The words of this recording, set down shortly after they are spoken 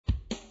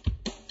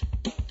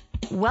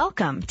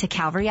Welcome to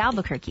Calvary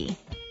Albuquerque.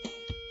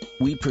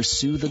 We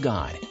pursue the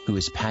God who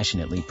is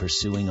passionately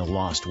pursuing a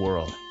lost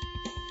world.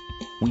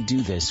 We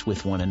do this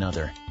with one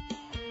another.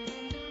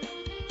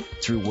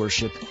 Through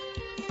worship,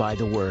 by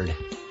the Word,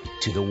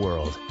 to the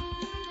world.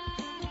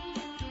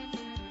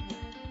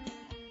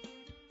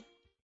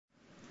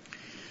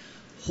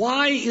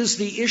 Why is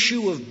the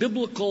issue of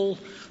biblical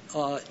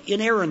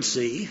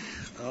inerrancy,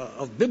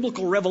 of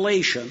biblical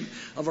revelation,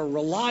 of a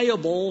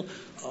reliable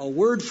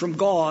word from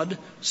God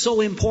so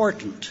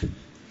important?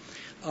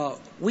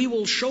 We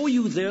will show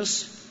you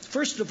this,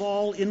 first of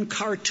all, in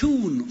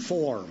cartoon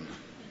form.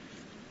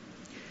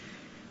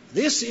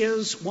 This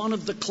is one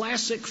of the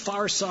classic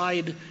Far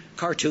Side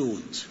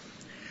cartoons.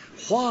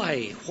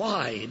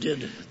 Why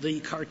did the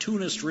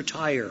cartoonist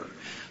retire?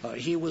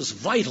 He was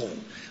vital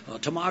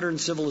to modern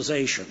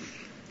civilization.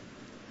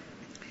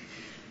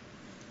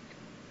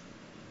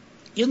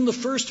 In the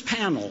first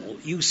panel,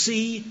 you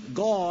see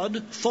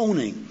God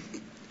phoning.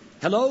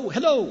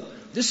 Hello,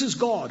 this is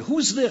God.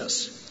 Who's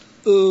this?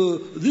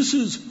 This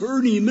is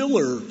Ernie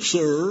Miller,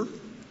 sir.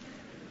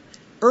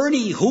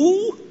 Ernie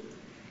who?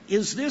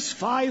 Is this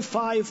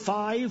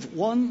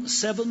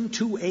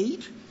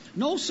 555-1728?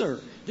 No,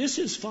 sir. This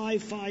is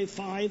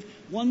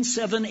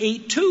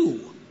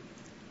 555-1782.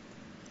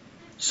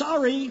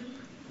 Sorry,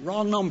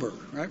 wrong number,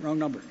 right? Wrong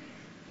number.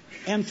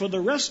 And for the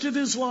rest of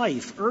his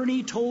life,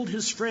 Ernie told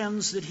his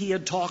friends that he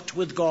had talked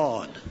with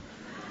God.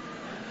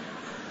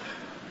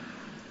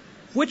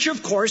 Which,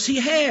 of course, he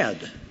had.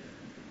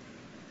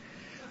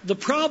 The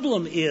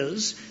problem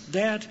is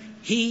that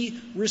he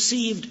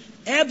received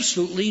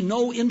absolutely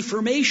no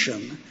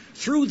information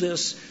through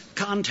this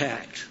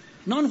contact.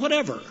 None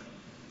whatever.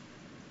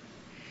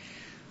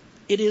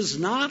 It is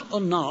not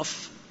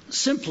enough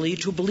simply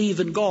to believe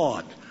in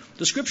God.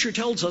 The Scripture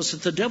tells us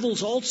that the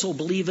devils also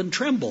believe and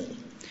tremble.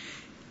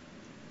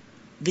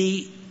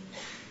 The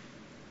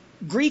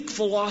Greek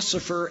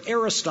philosopher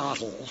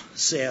Aristotle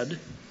said,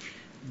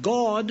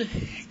 God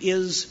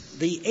is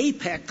the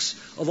apex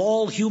of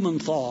all human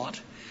thought.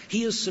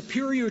 He is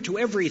superior to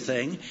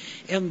everything,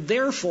 and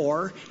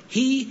therefore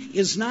he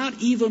is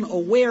not even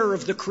aware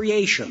of the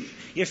creation.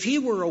 If he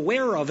were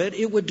aware of it,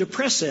 it would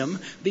depress him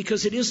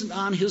because it isn't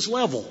on his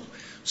level.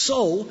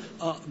 So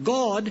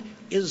God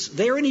is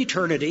there in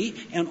eternity,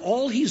 and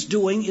all he's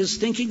doing is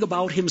thinking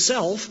about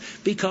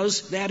himself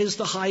because that is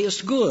the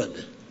highest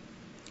good.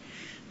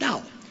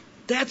 Now,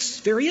 that's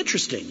very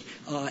interesting.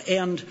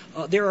 And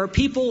there are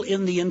people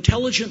in the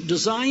intelligent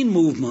design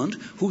movement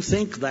who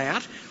think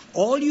that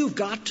all you've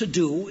got to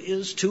do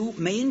is to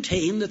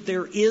maintain that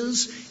there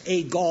is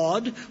a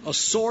God, a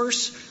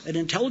source, an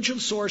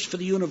intelligent source for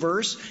the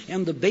universe,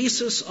 and the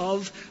basis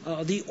of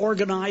the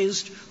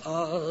organized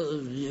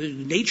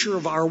nature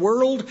of our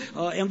world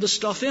and the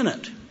stuff in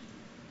it.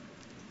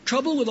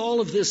 Trouble with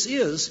all of this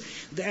is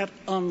that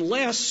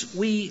unless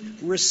we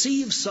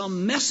receive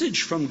some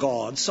message from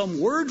God, some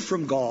word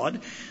from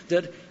God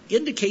that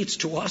indicates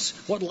to us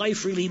what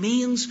life really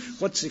means,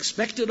 what's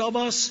expected of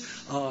us,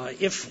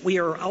 if we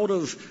are out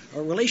of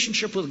a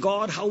relationship with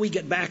God, how we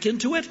get back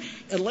into it,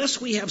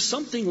 unless we have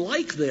something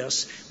like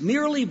this,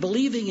 merely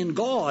believing in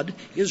God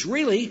is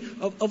really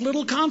of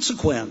little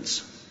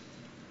consequence.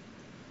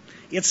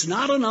 It's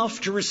not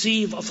enough to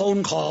receive a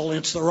phone call and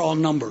it's the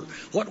wrong number.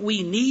 What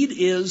we need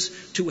is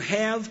to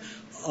have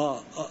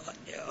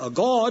a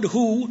God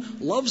who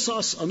loves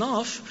us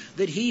enough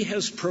that he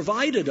has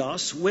provided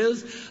us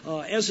with,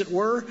 as it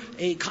were,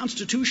 a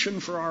constitution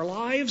for our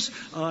lives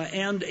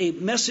and a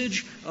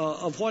message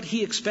of what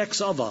he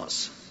expects of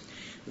us.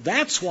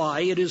 That's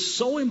why it is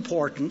so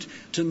important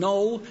to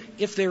know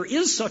if there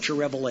is such a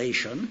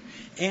revelation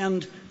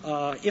and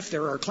if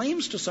there are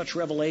claims to such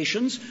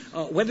revelations,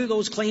 whether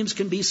those claims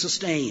can be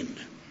sustained.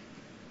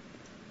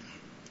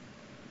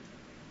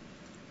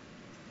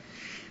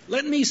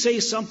 Let me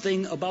say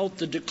something about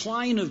the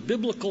decline of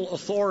biblical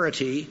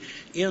authority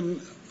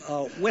in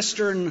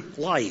Western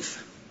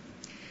life.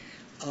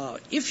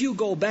 If you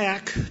go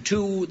back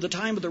to the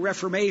time of the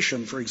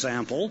Reformation, for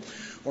example,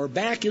 or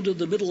back into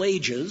the Middle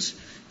Ages,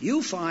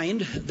 you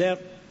find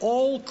that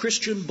all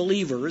Christian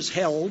believers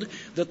held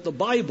that the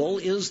Bible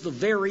is the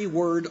very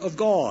Word of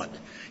God.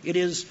 It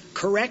is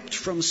correct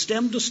from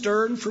stem to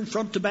stern, from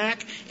front to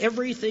back.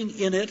 Everything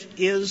in it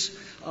is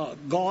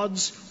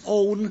God's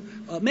own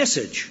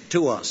message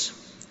to us.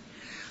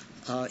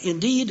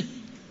 Indeed,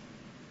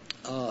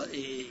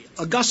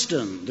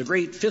 Augustine, the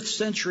great 5th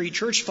century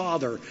church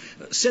father,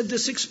 said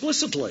this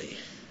explicitly.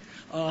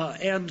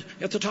 And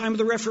at the time of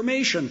the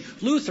Reformation,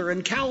 Luther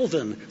and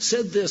Calvin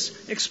said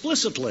this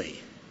explicitly.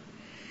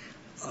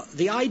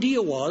 The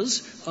idea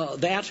was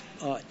that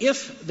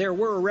if there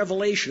were a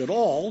revelation at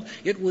all,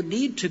 it would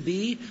need to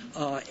be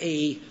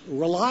a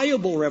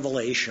reliable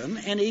revelation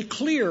and a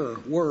clear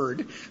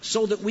word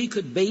so that we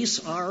could base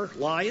our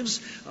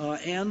lives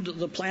and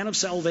the plan of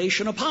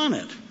salvation upon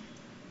it.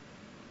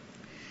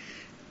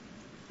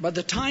 By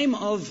the time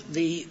of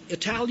the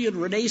Italian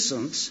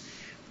Renaissance,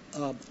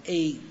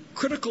 a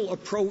critical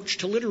approach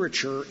to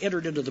literature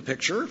entered into the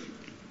picture.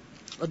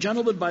 a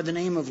gentleman by the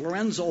name of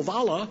Lorenzo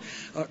Valla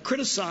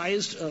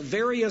criticized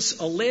various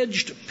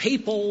alleged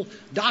papal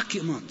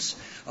documents.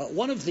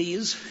 One of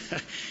these,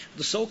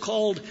 the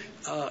so-called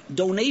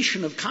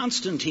donation of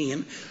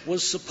Constantine,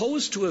 was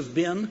supposed to have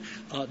been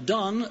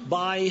done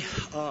by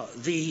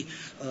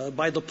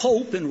the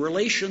Pope in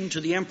relation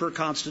to the Emperor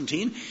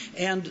Constantine,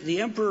 and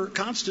the Emperor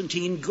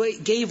Constantine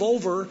gave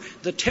over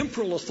the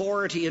temporal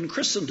authority in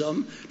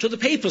Christendom to the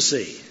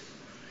papacy.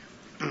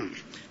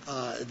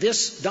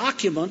 This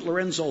document,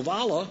 Lorenzo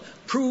Valla,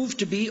 proved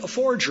to be a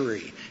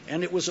forgery,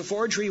 and it was a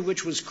forgery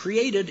which was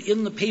created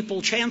in the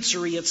papal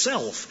chancery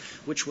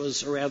itself, which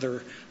was a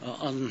rather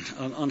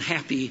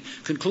unhappy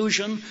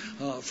conclusion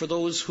for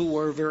those who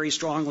were very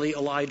strongly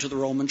allied to the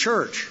Roman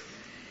Church.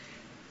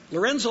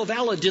 Lorenzo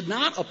Valla did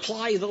not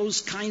apply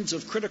those kinds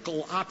of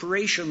critical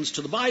operations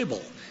to the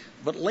Bible,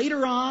 but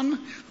later on,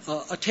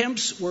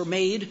 attempts were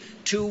made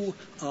to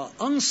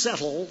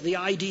unsettle the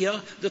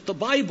idea that the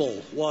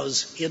Bible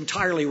was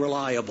entirely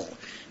reliable.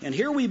 And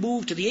here we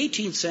move to the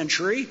 18th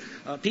century.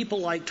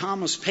 People like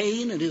Thomas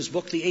Paine in his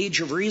book, The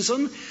Age of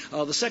Reason.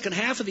 The second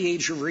half of The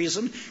Age of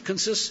Reason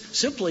consists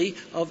simply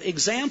of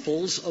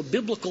examples of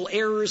biblical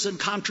errors and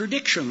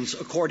contradictions,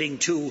 according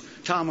to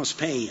Thomas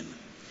Paine.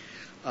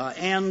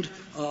 And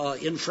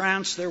in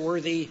France, there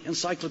were the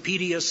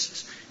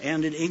encyclopedists,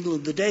 and in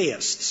England, the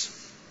deists.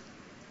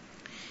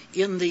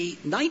 In the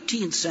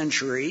 19th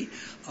century,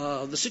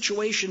 the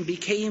situation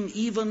became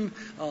even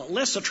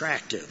less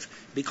attractive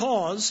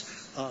because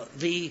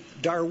the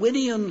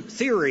Darwinian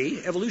theory,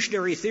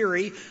 evolutionary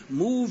theory,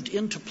 moved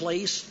into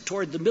place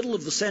toward the middle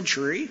of the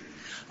century,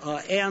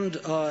 and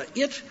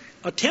it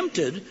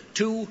attempted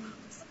to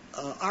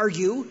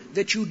argue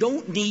that you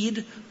don't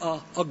need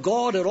a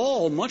God at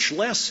all, much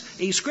less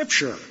a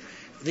scripture.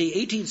 The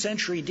 18th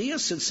century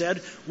deists had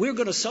said, we're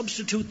going to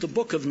substitute the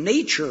book of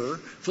nature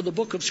for the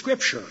book of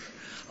scripture.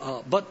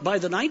 But by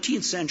the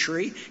 19th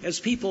century, as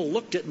people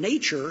looked at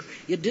nature,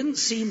 it didn't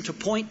seem to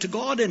point to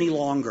God any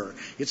longer.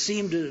 It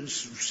seemed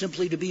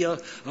simply to be a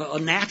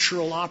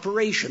natural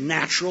operation,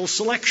 natural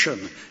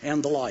selection,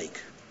 and the like.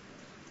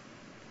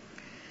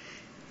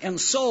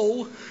 And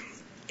so,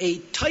 a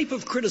type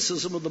of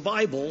criticism of the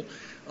Bible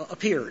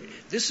appeared.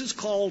 This is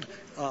called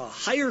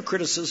higher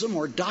criticism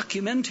or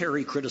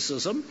documentary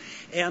criticism,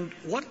 and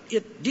what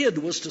it did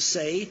was to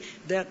say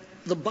that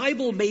the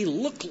Bible may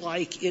look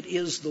like it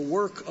is the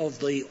work of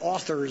the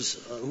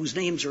authors whose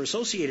names are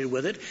associated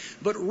with it,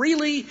 but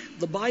really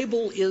the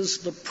Bible is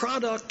the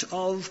product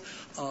of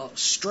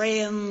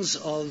strands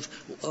of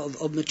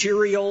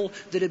material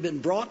that had been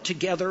brought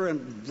together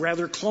and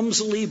rather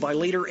clumsily by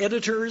later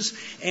editors,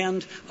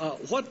 and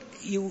what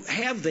you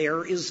have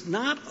there is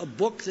not a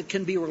book that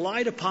can be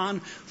relied upon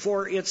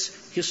for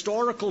its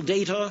historical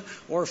data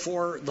or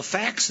for the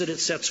facts that it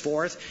sets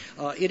forth.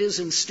 It is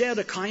instead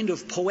a kind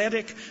of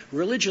poetic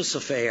religious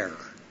affair.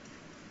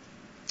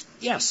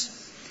 Yes.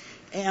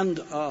 And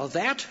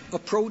that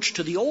approach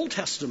to the Old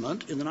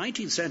Testament in the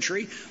 19th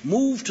century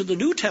moved to the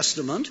New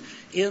Testament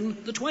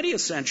in the 20th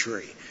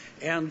century.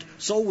 And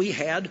so we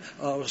had,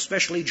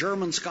 especially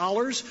German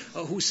scholars,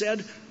 who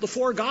said the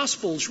four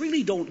Gospels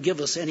really don't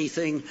give us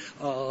anything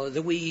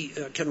that we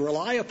can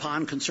rely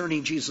upon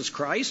concerning Jesus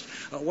Christ.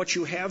 What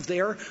you have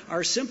there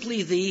are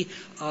simply the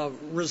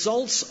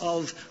results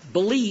of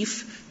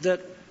belief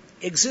that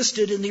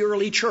existed in the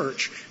early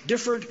church.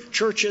 Different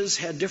churches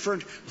had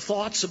different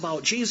thoughts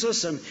about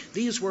Jesus, and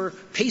these were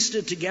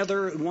pasted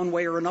together in one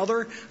way or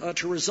another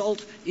to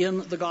result in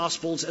the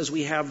Gospels as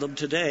we have them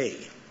today.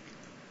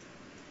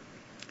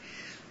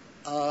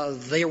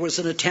 There was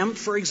an attempt,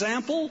 for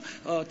example,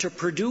 to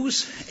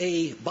produce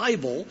a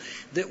Bible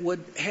that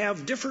would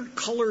have different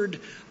colored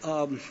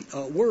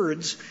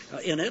words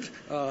in it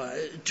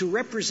to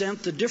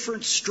represent the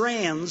different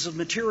strands of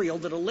material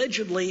that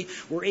allegedly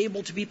were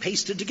able to be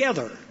pasted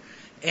together.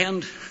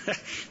 And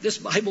this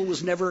Bible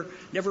was never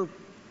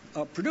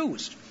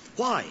produced.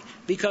 Why?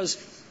 Because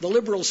the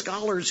liberal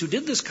scholars who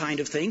did this kind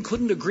of thing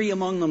couldn't agree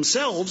among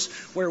themselves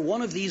where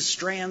one of these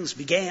strands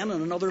began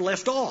and another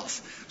left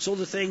off. So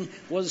the thing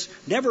was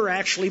never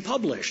actually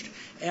published.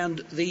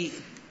 And the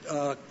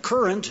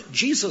current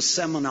Jesus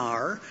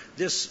Seminar,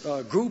 this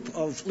group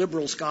of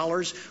liberal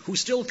scholars who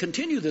still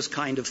continue this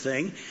kind of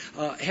thing,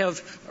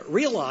 have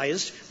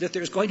realized that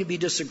there's going to be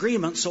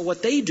disagreement. So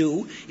what they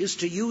do is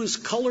to use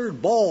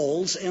colored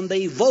balls, and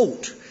they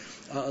vote.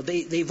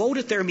 They vote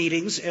at their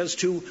meetings as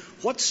to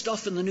what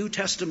stuff in the New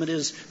Testament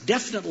is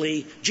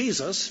definitely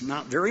Jesus,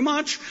 not very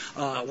much,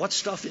 what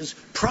stuff is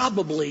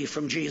probably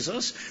from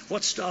Jesus,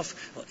 what stuff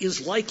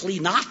is likely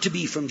not to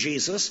be from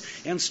Jesus,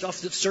 and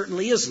stuff that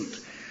certainly isn't.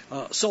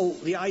 So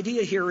the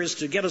idea here is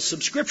to get a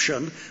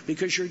subscription,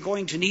 because you're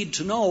going to need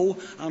to know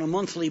on a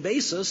monthly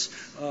basis,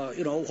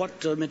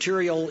 what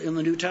material in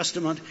the New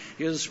Testament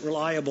is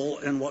reliable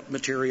and what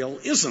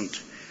material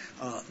isn't.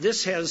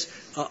 This has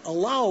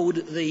allowed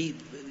the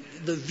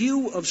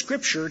view of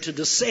Scripture to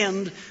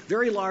descend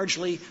very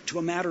largely to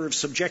a matter of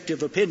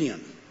subjective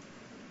opinion.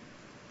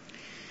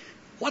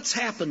 What's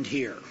happened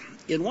here?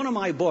 In one of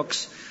my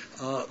books,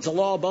 The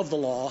Law Above the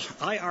Law,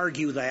 I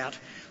argue that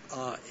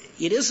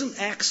It isn't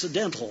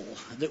accidental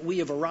that we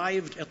have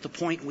arrived at the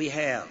point we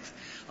have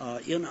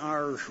in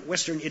our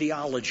Western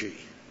ideology.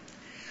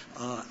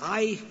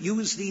 I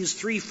use these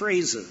three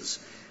phrases.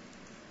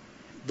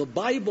 The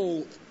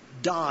Bible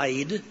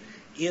died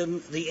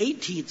in the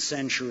 18th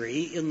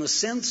century in the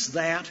sense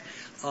that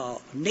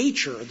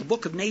nature, the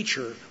book of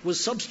nature,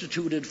 was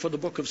substituted for the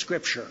book of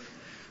Scripture.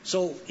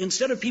 So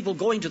instead of people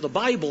going to the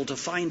Bible to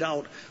find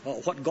out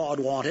what God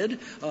wanted,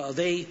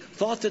 they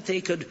thought that they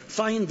could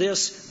find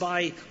this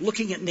by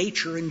looking at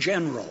nature in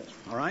general.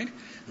 All right?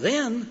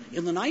 Then,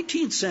 in the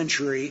 19th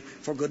century,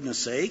 for goodness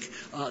sake,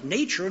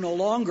 nature no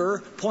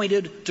longer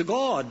pointed to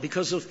God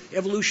because of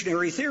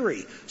evolutionary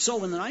theory.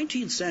 So in the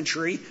 19th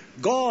century,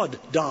 God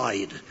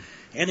died.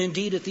 And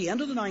indeed, at the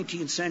end of the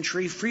 19th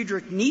century,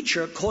 Friedrich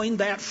Nietzsche coined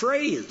that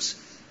phrase,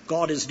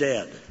 God is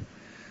dead.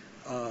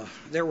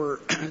 There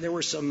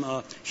were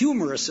some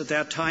humorists at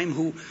that time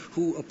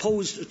who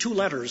opposed two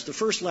letters. The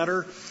first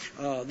letter,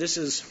 this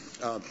is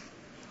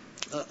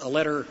a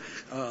letter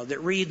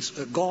that reads,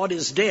 God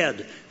is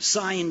dead,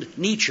 signed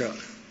Nietzsche.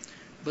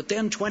 But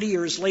then 20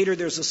 years later,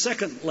 there's a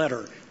second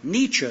letter,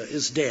 Nietzsche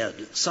is dead,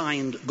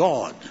 signed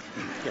God.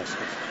 Yes.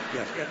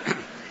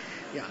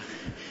 Yeah.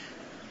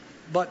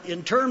 But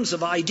in terms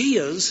of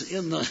ideas,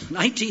 in the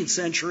 19th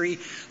century,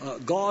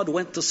 God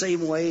went the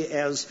same way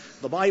as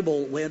the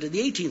Bible went in the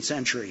 18th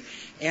century.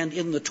 And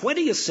in the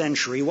 20th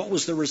century, what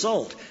was the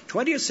result?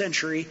 20th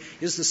century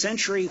is the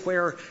century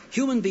where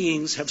human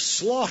beings have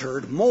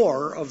slaughtered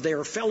more of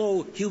their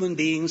fellow human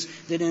beings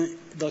than in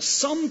the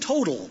sum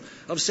total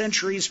of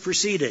centuries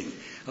preceding.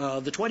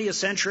 The 20th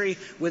century,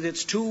 with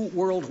its 2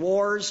 world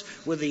wars,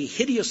 with the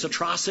hideous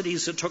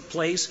atrocities that took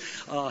place,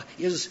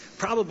 is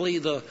probably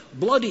the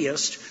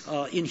bloodiest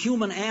in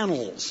human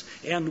annals,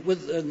 and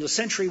in the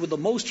century with the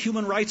most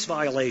human rights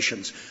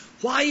violations.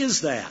 Why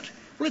is that?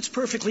 Well, it's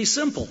perfectly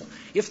simple.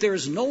 If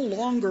there's no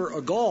longer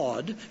a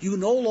God, you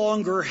no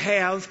longer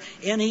have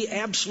any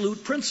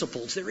absolute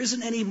principles. There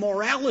isn't any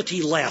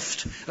morality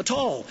left at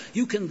all.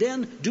 You can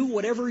then do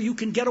whatever you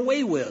can get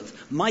away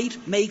with.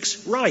 Might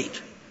makes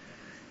right.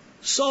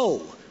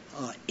 So,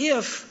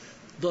 if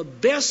the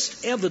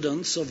best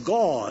evidence of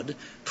God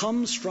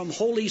comes from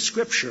Holy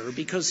Scripture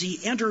because He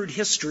entered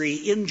history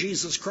in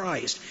Jesus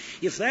Christ,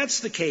 if that's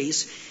the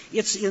case,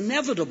 it's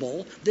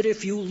inevitable that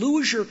if you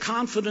lose your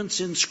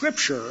confidence in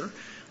Scripture,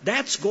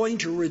 that's going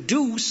to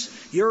reduce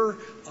your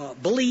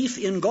belief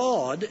in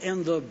God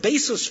and the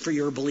basis for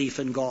your belief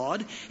in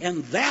God,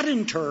 and that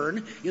in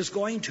turn is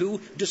going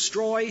to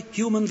destroy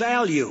human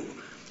value.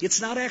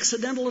 It's not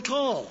accidental at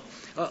all.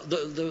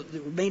 The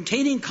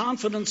maintaining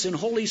confidence in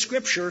Holy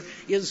Scripture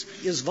is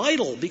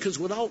vital, because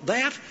without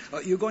that,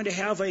 you're going to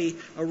have a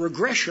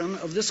regression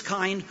of this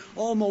kind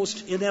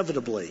almost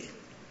inevitably.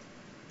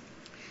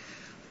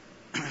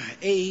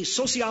 A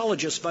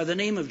sociologist by the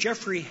name of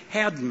Jeffrey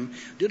Haddon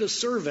did a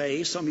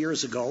survey some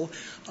years ago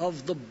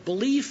of the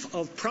belief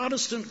of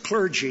Protestant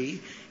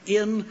clergy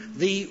in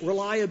the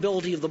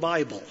reliability of the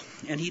Bible.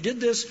 And he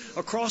did this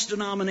across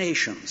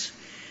denominations.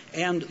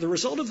 And the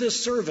result of this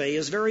survey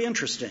is very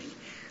interesting.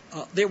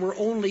 There were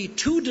only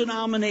 2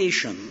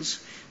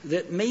 denominations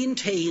that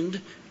maintained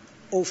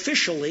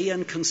officially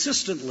and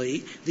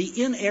consistently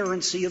the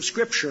inerrancy of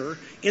Scripture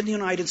in the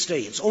United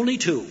States. Only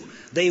 2.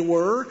 They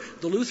were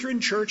the Lutheran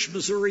Church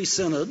Missouri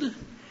Synod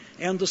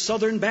and the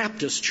Southern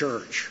Baptist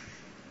Church.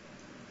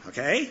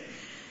 Okay?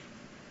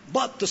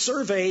 But the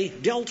survey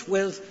dealt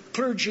with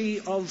clergy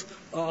of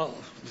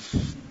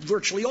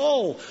virtually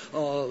all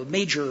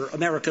major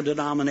American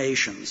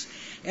denominations.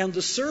 And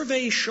the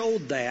survey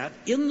showed that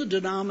in the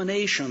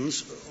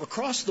denominations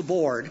across the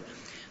board,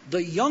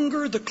 the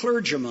younger the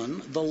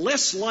clergyman, the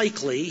less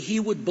likely he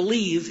would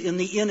believe in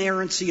the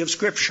inerrancy of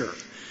Scripture.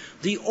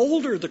 The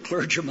older the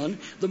clergyman,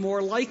 the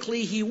more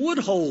likely he would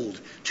hold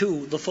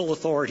to the full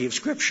authority of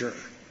Scripture.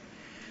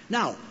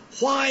 Now,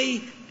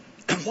 why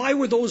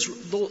were those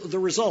the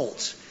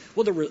results?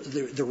 Well,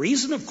 the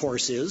reason, of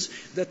course, is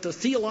that the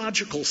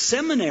theological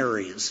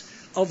seminaries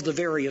of the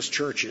various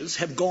churches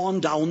have gone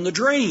down the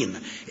drain,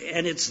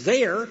 and it's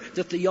there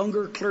that the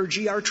younger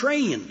clergy are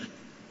trained.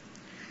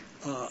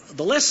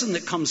 The lesson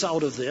that comes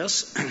out of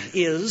this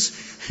is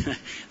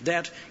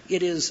that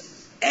it is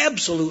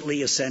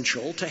absolutely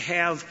essential to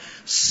have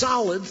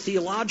solid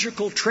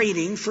theological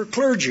training for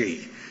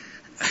clergy.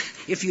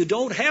 If you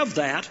don't have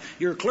that,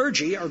 your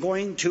clergy are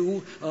going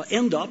to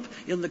end up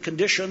in the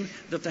condition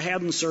that the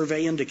Haddon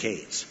survey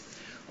indicates.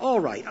 All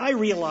right, I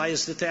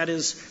realize that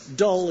is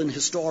dull and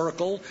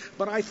historical,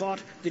 but I thought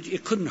that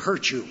it couldn't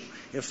hurt you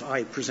if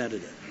I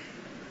presented it.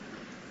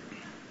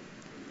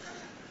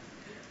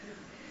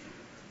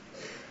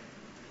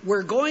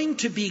 We're going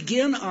to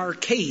begin our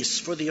case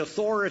for the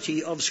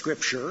authority of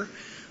Scripture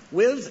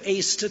with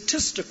a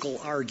statistical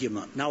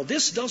argument. Now,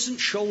 this doesn't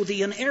show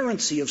the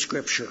inerrancy of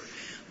Scripture,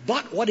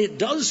 but what it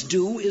does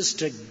do is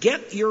to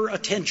get your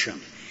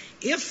attention.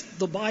 If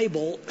the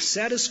Bible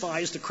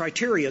satisfies the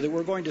criteria that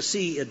we're going to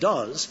see it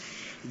does,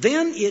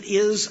 then it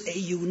is a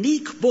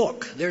unique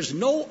book. There's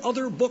no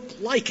other book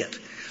like it.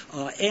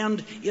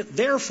 and it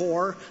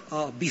therefore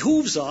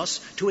behooves us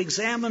to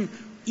examine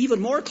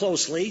even more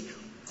closely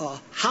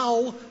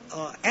how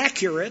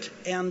accurate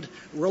and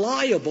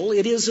reliable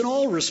it is in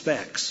all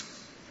respects.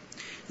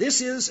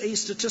 This is a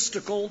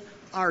statistical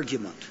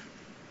argument.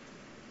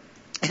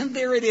 And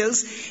there it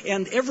is,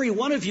 and every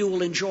one of you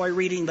will enjoy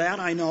reading that,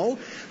 I know.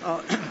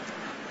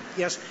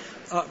 Yes,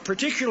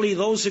 particularly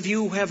those of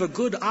you who have a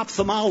good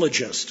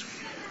ophthalmologist.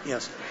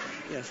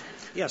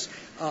 Yes.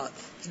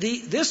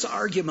 This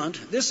argument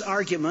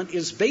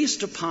is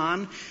based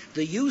upon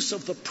the use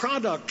of the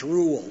product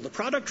rule. The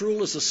product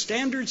rule is a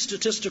standard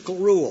statistical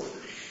rule.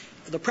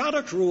 The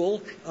product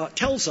rule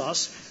tells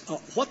us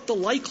what the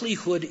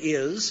likelihood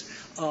is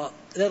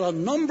that a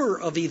number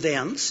of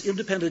events,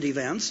 independent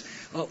events,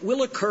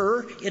 will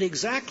occur in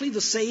exactly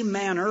the same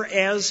manner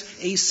as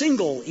a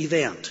single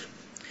event.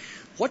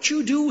 What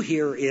you do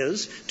here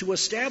is to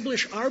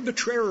establish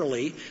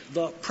arbitrarily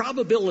the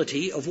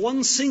probability of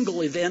one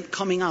single event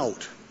coming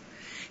out.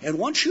 And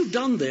once you've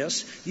done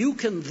this, you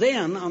can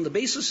then, on the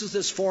basis of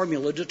this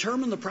formula,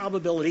 determine the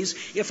probabilities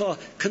if a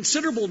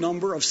considerable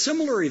number of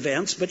similar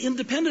events, but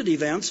independent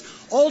events,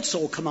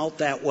 also come out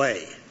that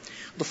way.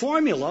 The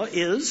formula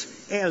is,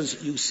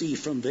 as you see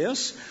from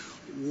this,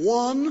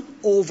 1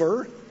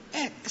 over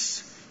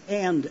x.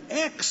 And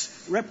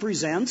x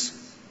represents,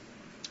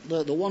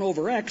 the 1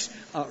 over x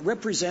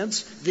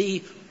represents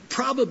the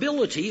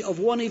probability of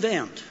one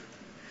event.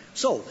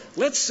 So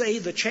let's say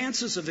the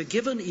chances of a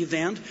given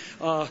event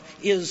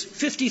is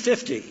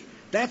 50-50.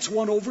 That's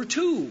 1 over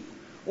 2.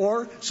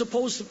 Or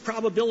suppose the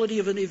probability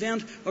of an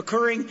event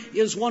occurring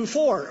is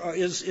 1/4,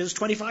 is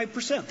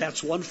 25%.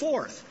 That's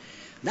 1/4.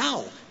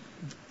 Now,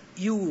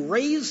 you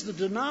raise the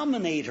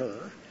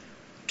denominator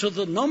to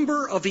the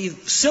number of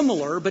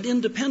similar but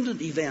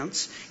independent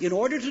events in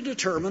order to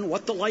determine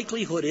what the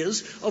likelihood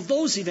is of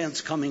those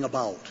events coming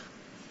about.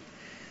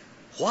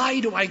 Why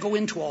do I go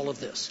into all of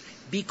this?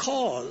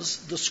 Because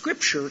the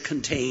Scripture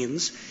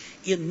contains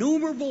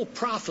innumerable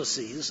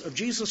prophecies of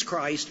Jesus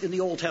Christ in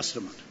the Old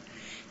Testament.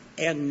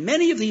 And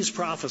many of these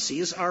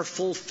prophecies are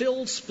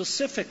fulfilled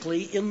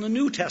specifically in the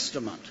New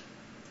Testament.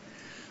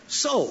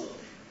 So,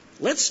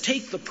 let's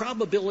take the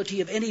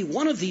probability of any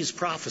one of these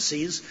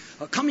prophecies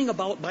coming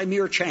about by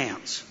mere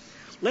chance.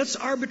 Let's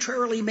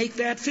arbitrarily make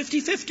that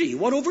 50-50,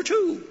 1 over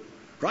 2,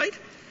 right?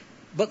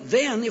 But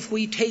then if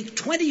we take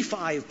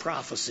 25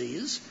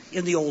 prophecies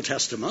in the Old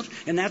Testament,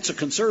 and that's a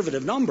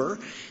conservative number,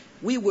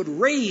 we would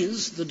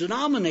raise the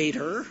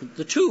denominator,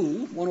 the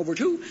 2, 1 over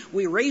 2,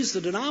 we raise the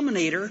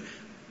denominator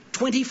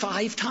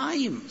 25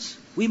 times.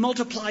 We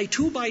multiply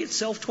 2 by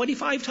itself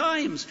 25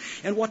 times.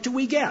 And what do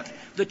we get?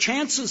 The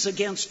chances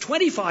against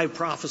 25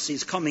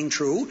 prophecies coming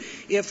true,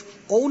 if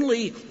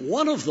only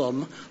one of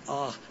them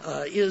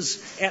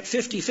is at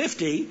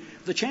 50-50,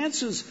 the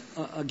chances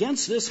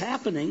against this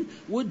happening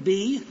would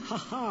be,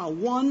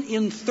 1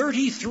 in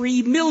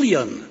 33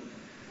 million.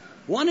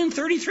 1 in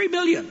 33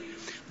 million.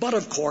 But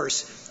of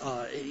course,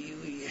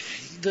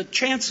 the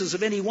chances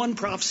of any one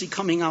prophecy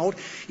coming out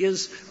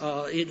is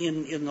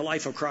in the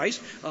life of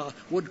Christ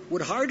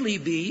would hardly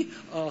be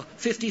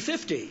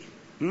 50-50.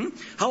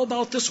 How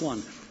about this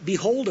one?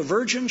 Behold, a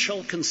virgin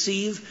shall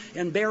conceive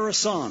and bear a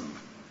son.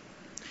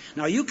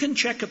 Now you can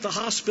check at the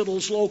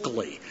hospitals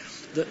locally.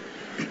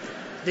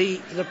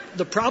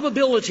 The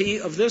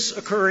probability of this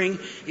occurring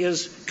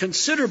is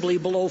considerably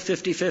below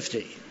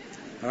 50-50.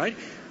 All right?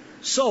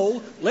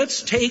 So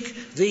let's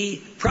take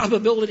the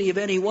probability of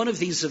any one of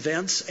these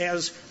events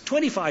as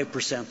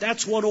 25%.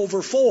 That's 1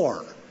 over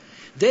 4.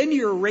 Then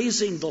you're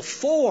raising the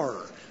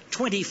 4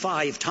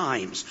 25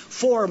 times.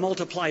 4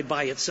 multiplied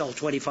by itself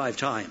 25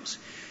 times.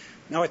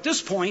 Now at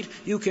this point,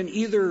 you can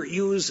either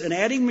use an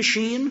adding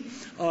machine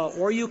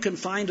or you can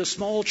find a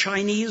small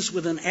Chinese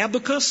with an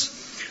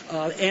abacus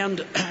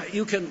and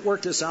you can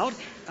work this out.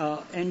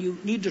 And you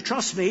need to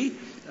trust me,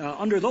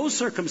 under those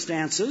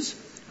circumstances,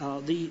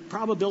 the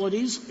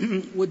probabilities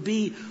would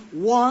be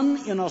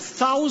 1 in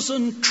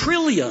 1,000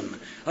 trillion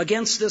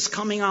against this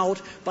coming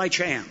out by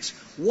chance.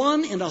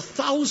 1 in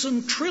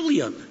 1,000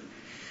 trillion.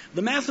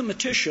 The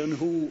mathematician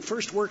who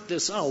first worked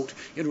this out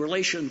in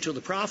relation to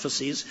the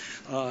prophecies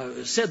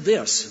said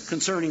this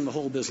concerning the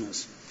whole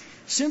business.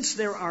 Since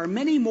there are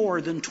many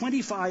more than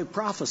 25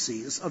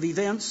 prophecies of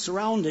events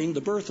surrounding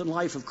the birth and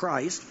life of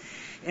Christ,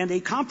 and a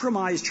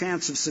compromised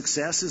chance of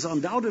success is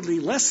undoubtedly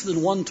less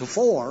than 1 to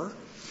 4,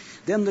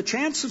 then the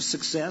chance of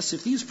success,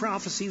 if these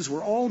prophecies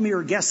were all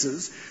mere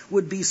guesses,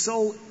 would be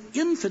so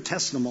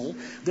infinitesimal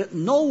that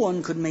no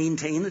one could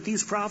maintain that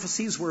these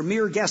prophecies were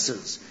mere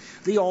guesses.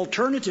 The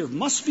alternative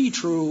must be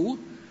true.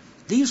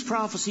 These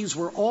prophecies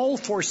were all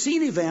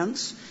foreseen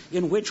events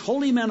in which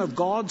holy men of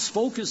God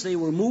spoke as they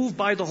were moved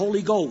by the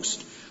Holy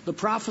Ghost. The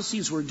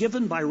prophecies were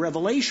given by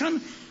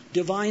revelation,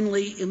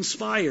 divinely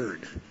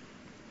inspired.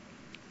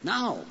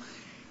 Now,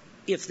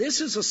 if this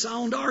is a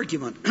sound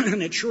argument,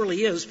 and it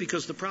surely is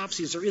because the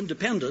prophecies are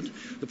independent,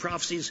 the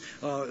prophecies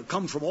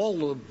come from all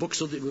the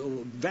books of the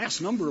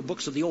vast number of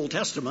books of the Old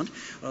Testament.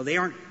 They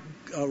aren't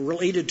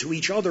related to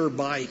each other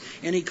by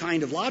any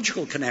kind of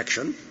logical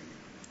connection.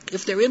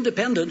 If they're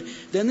independent,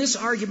 then this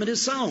argument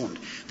is sound.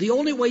 The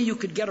only way you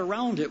could get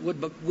around it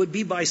would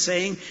be by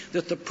saying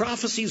that the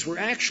prophecies were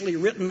actually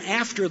written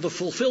after the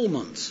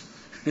fulfillments,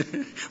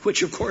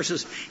 which of course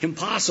is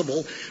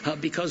impossible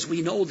because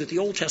we know that the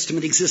Old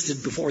Testament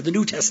existed before the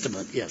New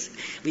Testament. Yes,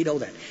 we know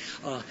that.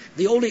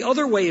 The only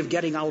other way of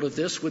getting out of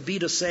this would be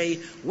to say,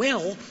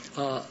 well,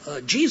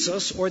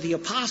 Jesus or the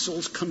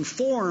apostles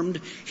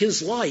conformed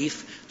his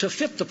life to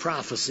fit the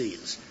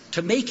prophecies,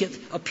 to make it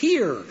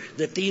appear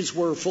that these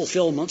were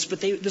fulfillments,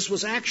 but this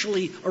was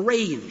actually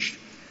arranged.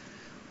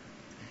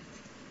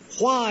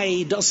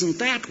 Why doesn't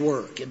that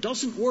work? It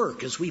doesn't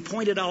work, as we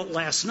pointed out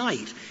last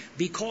night,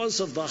 because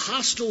of the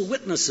hostile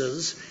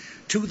witnesses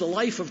to the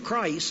life of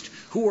Christ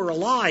who were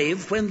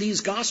alive when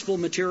these gospel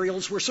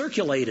materials were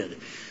circulated.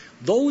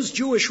 Those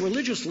Jewish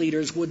religious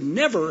leaders would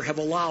never have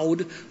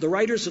allowed the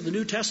writers of the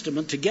New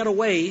Testament to get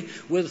away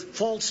with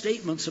false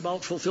statements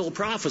about fulfilled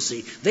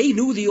prophecy. They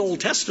knew the Old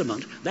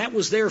Testament. That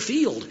was their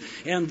field.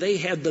 And they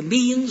had the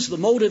means, the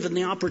motive, and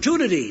the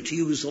opportunity, to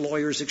use the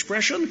lawyer's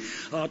expression,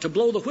 to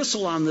blow the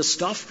whistle on this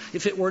stuff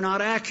if it were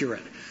not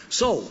accurate.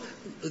 So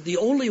the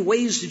only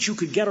ways that you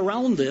could get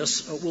around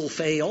this will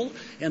fail,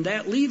 and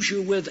that leaves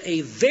you with a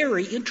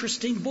very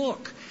interesting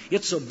book.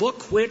 It's a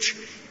book which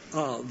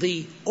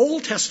the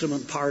Old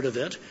Testament part of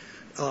it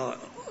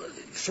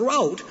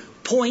throughout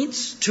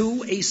points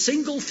to a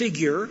single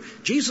figure,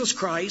 Jesus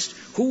Christ,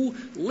 who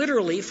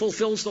literally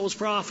fulfills those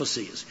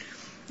prophecies.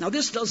 Now,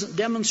 this doesn't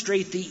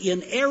demonstrate the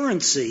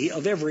inerrancy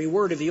of every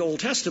word of the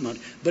Old Testament,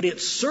 but it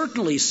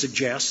certainly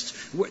suggests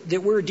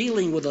that we're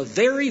dealing with a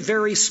very,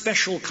 very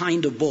special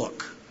kind of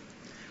book.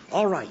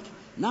 All right,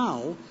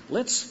 now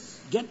let's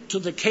get to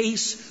the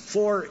case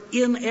for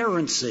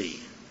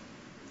inerrancy.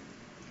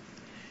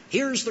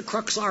 Here's the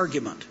crux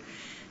argument.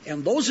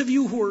 And those of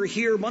you who are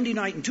here Monday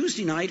night and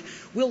Tuesday night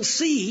will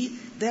see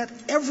that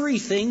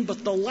everything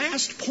but the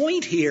last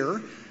point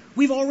here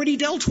we've already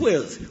dealt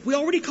with. We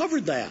already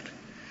covered that.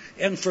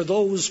 And for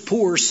those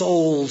poor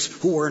souls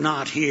who are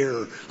not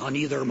here on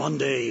either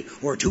Monday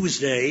or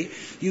Tuesday,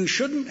 you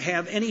shouldn't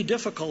have any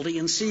difficulty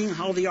in seeing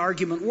how the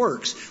argument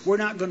works. We're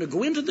not going to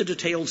go into the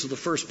details of the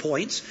first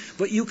points,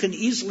 but you can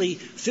easily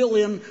fill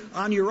in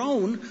on your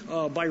own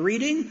by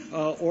reading,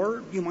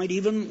 or you might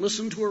even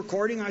listen to a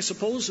recording, I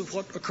suppose, of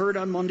what occurred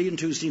on Monday and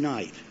Tuesday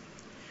night.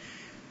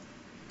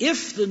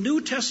 If the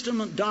New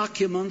Testament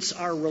documents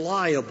are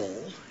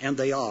reliable, and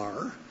they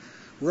are,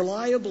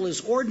 reliable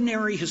as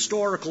ordinary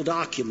historical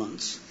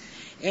documents,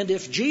 and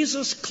if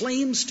Jesus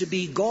claims to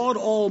be God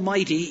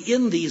Almighty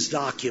in these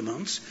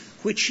documents,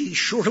 which he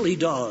surely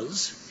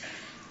does,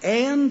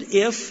 and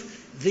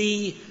if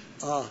the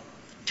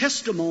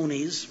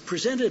testimonies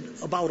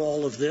presented about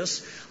all of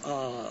this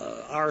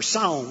are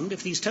sound,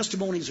 if these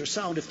testimonies are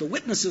sound, if the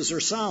witnesses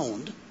are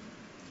sound,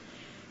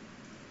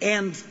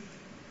 and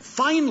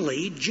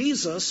finally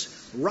Jesus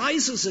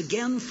rises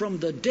again from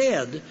the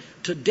dead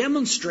to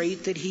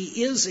demonstrate that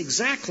he is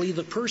exactly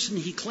the person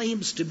he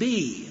claims to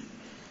be,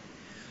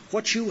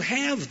 what you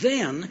have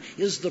then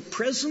is the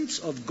presence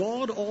of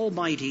God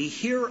Almighty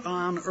here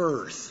on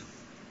earth.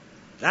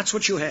 That's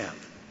what you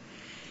have.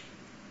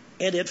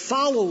 And it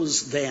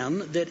follows then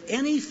that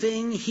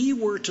anything he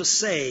were to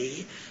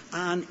say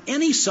on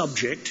any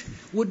subject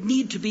would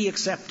need to be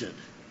accepted.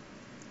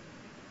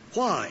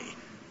 Why?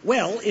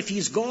 Well, if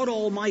he's God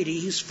Almighty,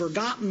 he's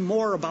forgotten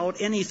more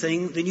about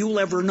anything than you'll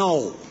ever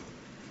know.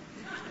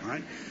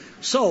 Right?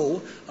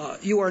 So,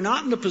 you are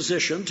not in a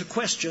position to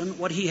question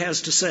what he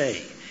has to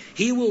say.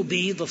 He will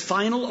be the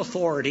final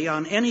authority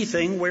on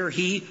anything where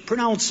he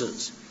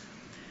pronounces.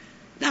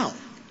 Now,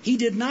 he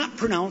did not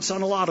pronounce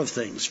on a lot of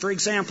things. For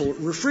example,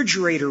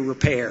 refrigerator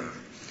repair.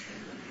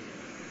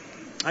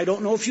 I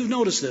don't know if you've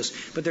noticed this,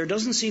 but there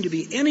doesn't seem to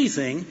be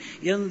anything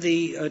in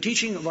the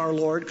teaching of our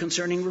Lord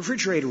concerning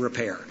refrigerator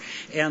repair.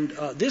 And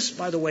this,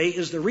 by the way,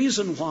 is the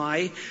reason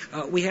why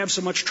we have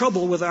so much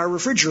trouble with our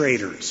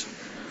refrigerators.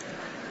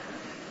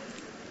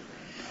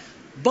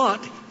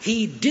 But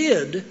he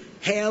did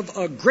have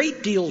a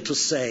great deal to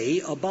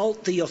say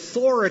about the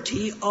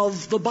authority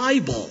of the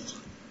Bible.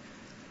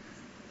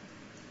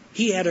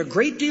 He had a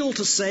great deal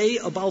to say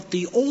about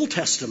the Old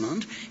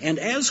Testament, and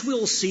as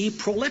we'll see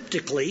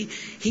proleptically,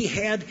 he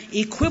had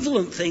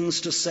equivalent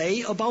things to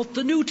say about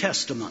the New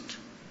Testament.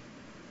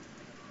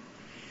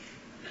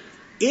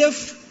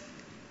 If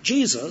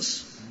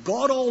Jesus,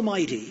 God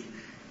Almighty,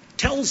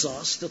 tells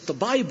us that the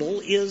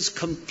Bible is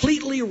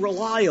completely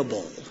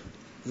reliable,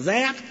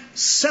 that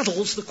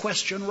settles the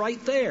question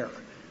right there.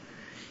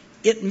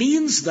 It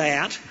means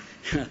that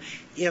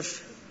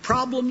if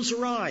problems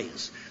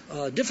arise,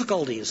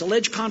 difficulties,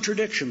 alleged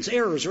contradictions,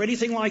 errors, or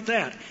anything like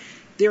that,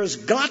 there's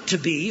got to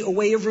be a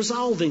way of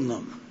resolving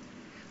them.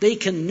 They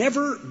can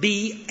never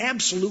be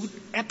absolute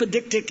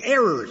apodictic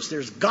errors.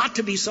 There's got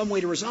to be some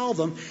way to resolve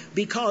them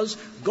because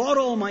God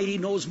Almighty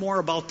knows more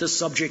about this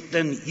subject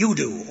than you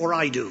do or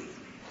I do.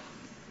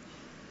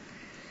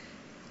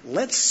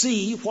 Let's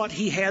see what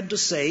he had to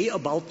say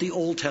about the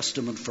Old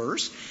Testament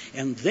first,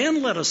 and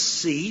then let us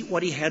see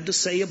what he had to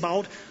say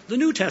about the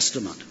New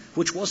Testament,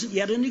 which wasn't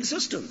yet in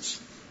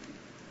existence.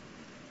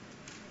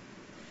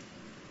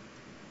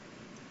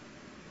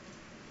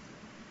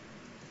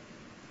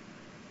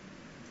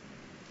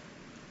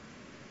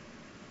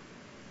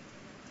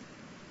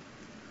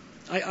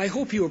 I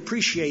hope you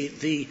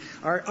appreciate the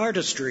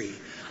artistry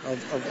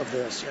of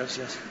this. Yes,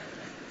 yes.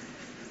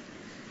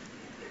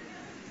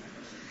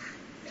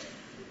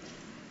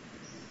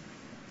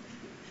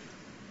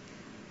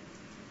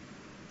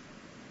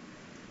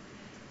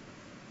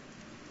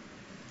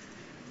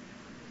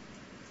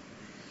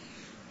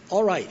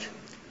 All right.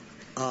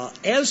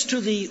 As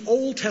to the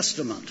Old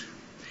Testament,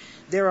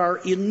 there are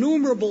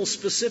innumerable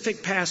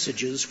specific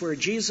passages where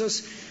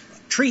Jesus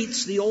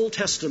treats the Old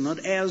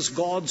Testament as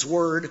God's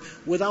Word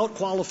without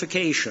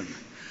qualification.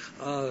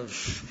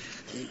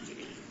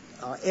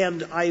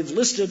 And I've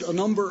listed a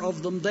number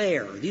of them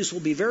there. These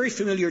will be very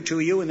familiar to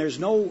you, and there's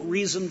no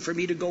reason for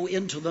me to go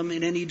into them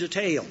in any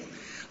detail.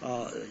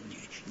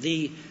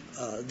 The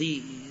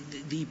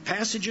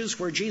passages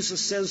where Jesus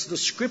says the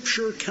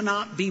Scripture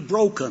cannot be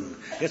broken,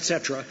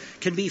 etc.,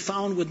 can be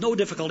found with no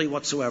difficulty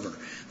whatsoever.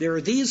 There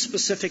are these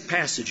specific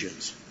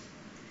passages.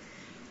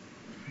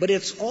 But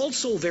it's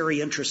also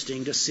very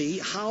interesting to see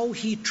how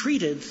he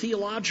treated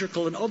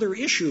theological and other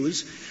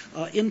issues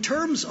in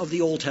terms of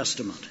the Old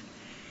Testament.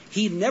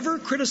 He never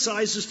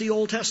criticizes the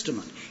Old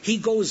Testament. He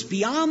goes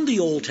beyond the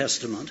Old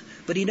Testament,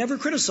 but he never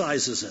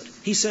criticizes it.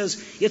 He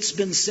says, it's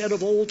been said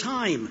of old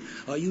time,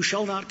 you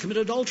shall not commit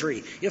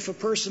adultery. If a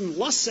person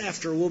lusts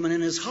after a woman in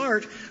his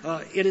heart,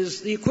 it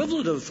is the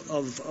equivalent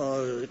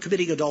of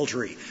committing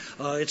adultery.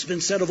 It's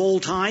been said of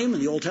old time in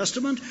the Old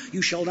Testament,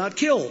 you shall not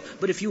kill.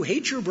 But if you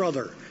hate your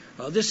brother,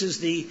 this is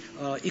the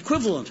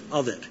equivalent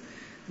of it.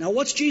 Now,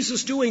 what's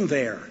Jesus doing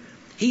there?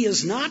 He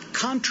is not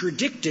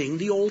contradicting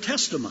the Old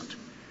Testament.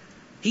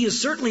 He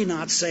is certainly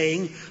not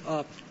saying,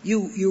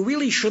 you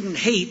really shouldn't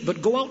hate,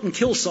 but go out and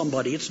kill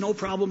somebody. It's no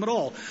problem at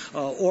all.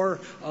 Or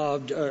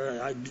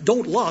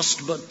don't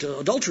lust, but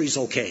adultery's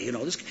okay.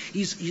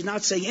 He's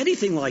not saying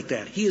anything like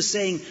that. He is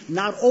saying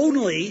not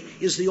only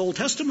is the Old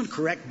Testament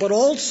correct, but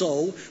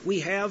also we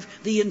have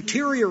the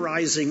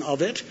interiorizing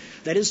of it.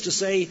 That is to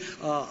say,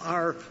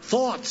 our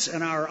thoughts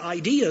and our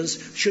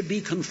ideas should be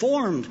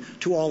conformed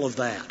to all of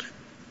that.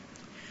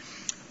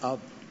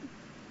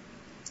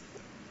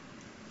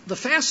 The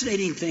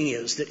fascinating thing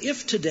is that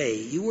if today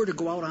you were to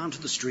go out onto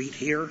the street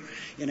here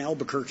in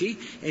Albuquerque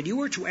and you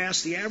were to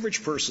ask the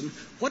average person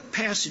what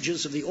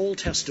passages of the Old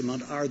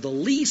Testament are the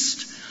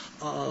least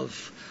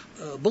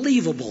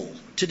believable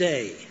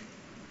today,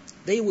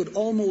 they would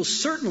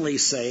almost certainly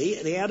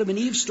say the Adam and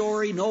Eve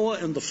story, Noah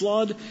and the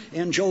flood,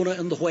 and Jonah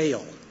and the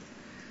whale.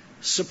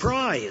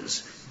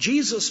 Surprise!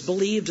 Jesus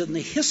believed in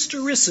the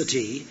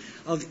historicity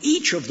of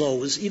each of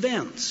those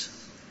events,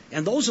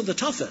 and those are the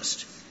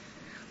toughest.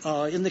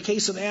 In the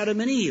case of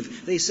Adam and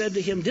Eve, they said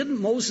to him,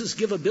 didn't Moses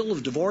give a bill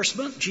of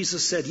divorcement?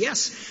 Jesus said,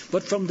 yes,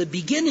 but from the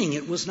beginning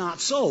it was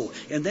not so.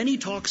 And then he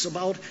talks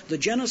about the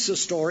Genesis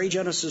story,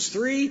 Genesis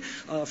 3,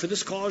 for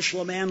this cause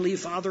shall a man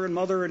leave father and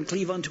mother and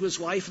cleave unto his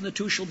wife, and the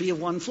two shall be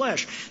of one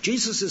flesh.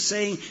 Jesus is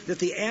saying that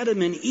the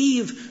Adam and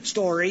Eve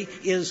story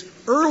is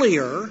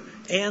earlier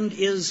and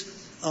is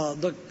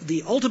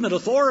the ultimate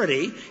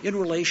authority in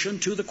relation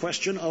to the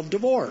question of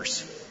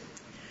divorce.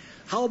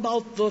 How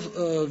about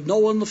the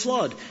Noah and the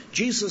flood?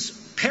 Jesus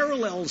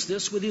parallels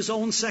this with his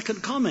own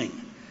second coming.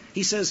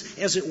 He says,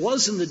 as it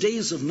was in the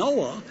days of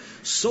Noah,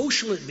 so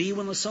shall it be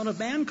when the Son of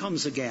Man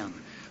comes again.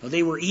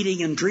 They were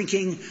eating and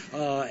drinking,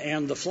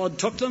 and the flood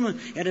took them,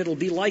 and it'll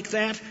be like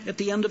that at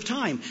the end of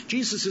time.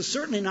 Jesus is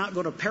certainly not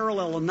going to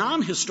parallel a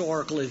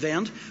non-historical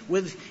event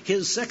with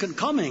his second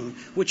coming,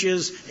 which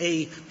is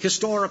a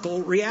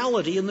historical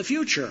reality in the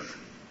future.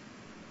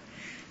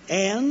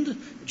 And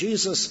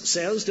Jesus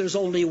says there's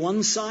only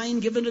one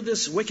sign given to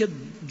this wicked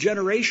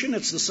generation.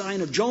 It's the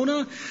sign of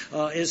Jonah.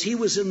 As he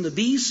was in the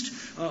beast,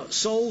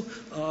 so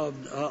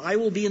I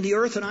will be in the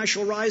earth and I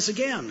shall rise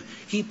again.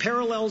 He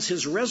parallels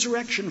his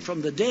resurrection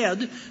from the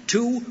dead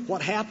to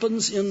what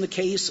happens in the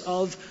case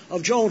of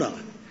Jonah.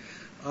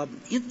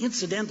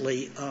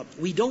 Incidentally,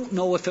 we don't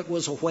know if it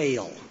was a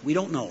whale. We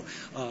don't know.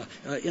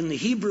 In the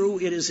Hebrew,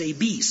 it is a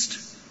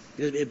beast.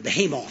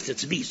 Behemoth,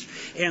 it's a beast.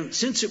 And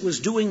since it was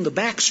doing the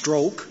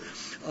backstroke,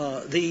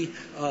 the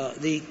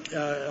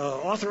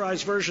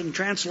authorized version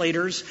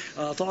translators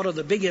thought of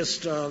the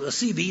biggest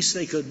sea beast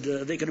they could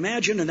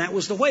imagine, and that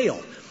was the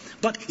whale.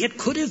 But it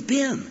could have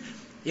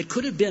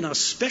been a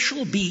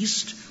special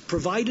beast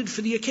provided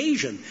for the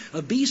occasion,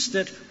 a beast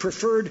that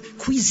preferred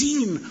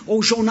cuisine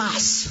au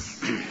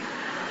Jonas.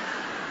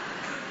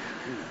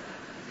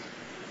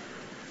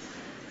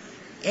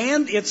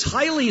 And it's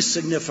highly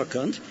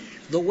significant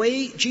the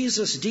way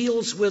Jesus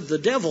deals with the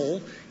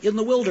devil in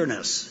the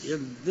wilderness.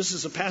 This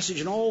is a passage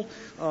in all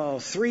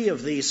three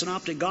of the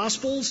synoptic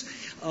gospels.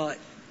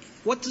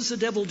 What does the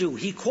devil do?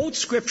 He quotes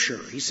Scripture.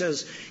 He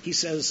says,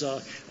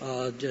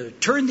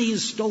 turn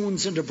these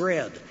stones into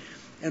bread.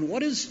 And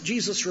what is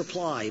Jesus'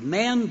 reply?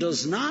 Man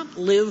does not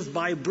live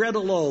by bread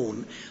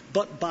alone,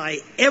 but by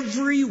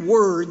every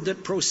word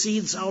that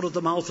proceeds out of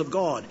the mouth of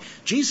God.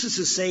 Jesus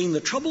is saying the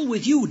trouble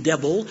with you,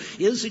 devil,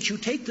 is that you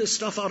take this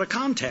stuff out of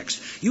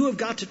context. You have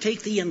got to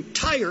take the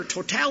entire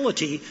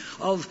totality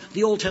of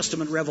the Old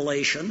Testament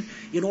revelation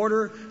in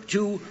order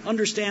to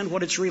understand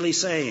what it's really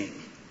saying.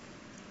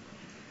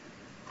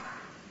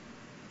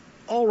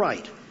 all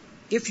right.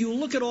 If you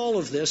look at all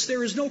of this,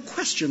 there is no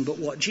question but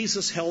what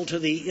Jesus held to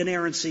the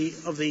inerrancy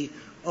of the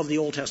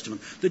Old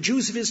Testament. The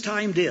Jews of his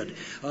time did.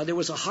 There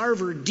was a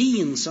Harvard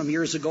dean some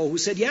years ago who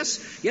said,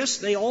 yes,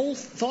 they all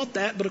thought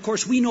that, but of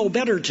course we know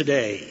better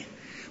today.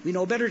 We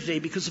know better today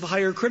because of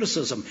higher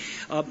criticism.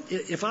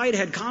 If I had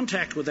had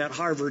contact with that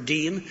Harvard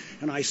dean,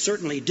 and I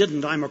certainly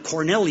didn't, I'm a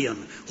Cornellian.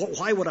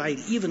 Why would I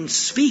even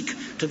speak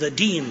to the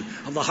dean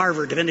of the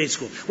Harvard Divinity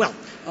School? Well,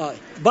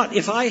 but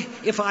if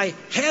I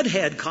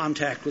had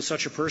contact with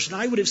such a person,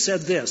 I would have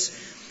said this.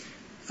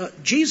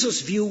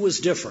 Jesus' view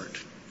was different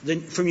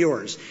from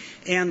yours,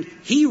 and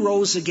he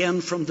rose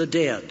again from the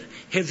dead.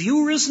 Have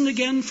you risen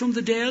again from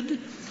the dead?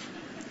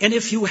 And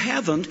if you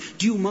haven't,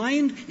 do you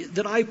mind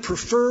that I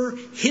prefer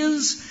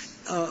his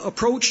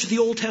approach to the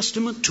Old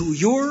Testament to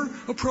your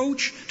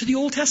approach to the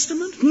Old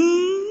Testament?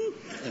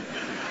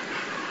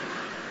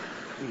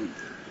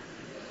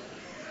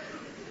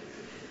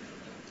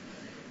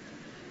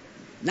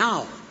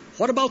 Now,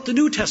 what about the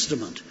New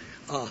Testament?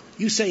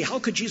 You say, how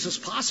could Jesus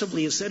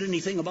possibly have said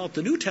anything about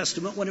the New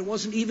Testament when it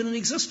wasn't even in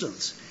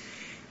existence?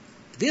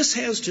 This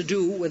has to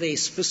do with a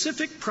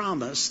specific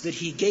promise that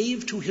he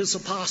gave to his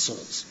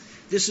apostles.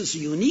 This is a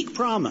unique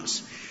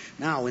promise.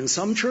 Now, in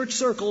some church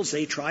circles,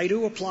 they try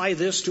to apply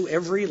this to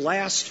every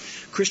last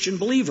Christian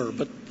believer,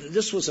 but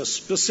this was a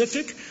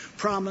specific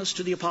promise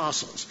to the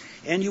apostles.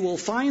 And you will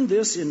find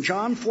this in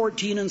John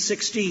 14 and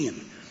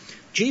 16.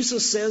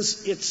 Jesus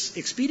says, it's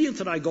expedient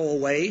that I go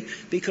away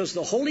because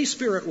the Holy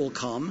Spirit will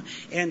come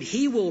and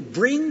he will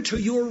bring to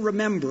your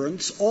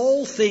remembrance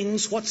all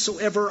things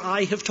whatsoever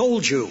I have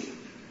told you.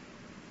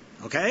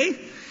 Okay?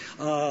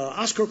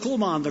 Oscar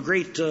Kuhlmann, the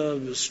great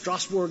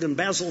Strasbourg and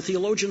Basel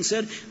theologian,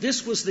 said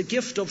this was the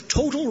gift of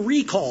total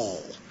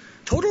recall.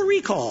 Total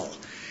recall.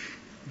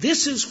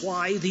 This is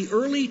why the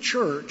early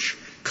church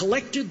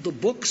collected the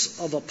books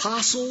of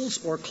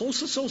apostles or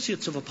close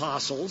associates of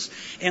apostles,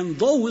 and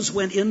those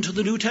went into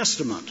the New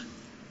Testament.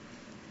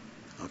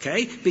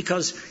 Okay?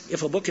 Because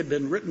if a book had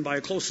been written by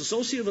a close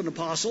associate of an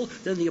apostle,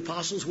 then the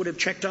apostles would have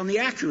checked on the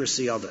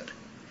accuracy of it.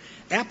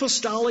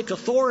 Apostolic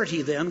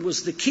authority, then,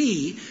 was the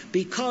key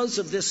because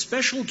of this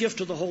special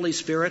gift of the Holy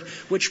Spirit,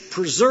 which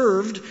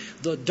preserved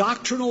the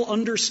doctrinal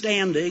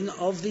understanding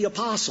of the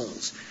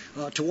apostles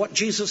to what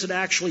Jesus had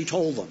actually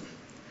told them.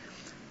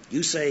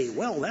 You say,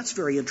 well, that's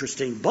very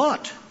interesting,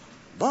 but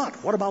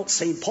what about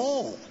St.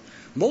 Paul?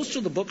 Most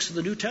of the books of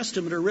the New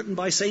Testament are written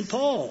by St.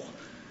 Paul.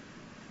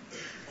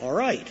 All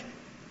right.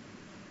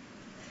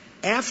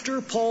 After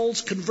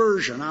Paul's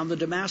conversion on the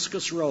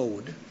Damascus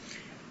Road,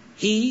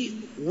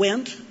 he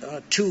went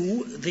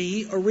to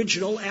the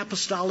original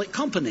apostolic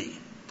company.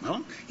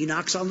 Well, he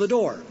knocks on the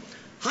door.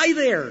 Hi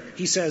there,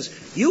 he says.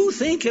 You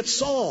think it's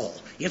Saul.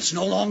 It's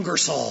no longer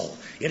Saul.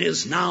 It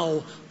is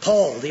now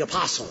Paul, the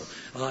apostle.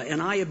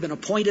 And I have been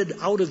appointed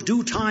out of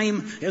due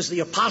time as the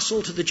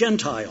apostle to the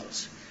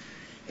Gentiles.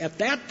 At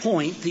that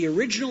point, the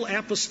original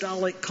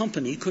apostolic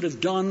company could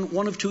have done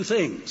one of two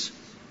things.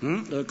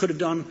 Could have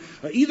done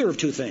either of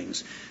two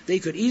things. They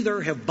could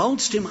either have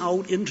bounced him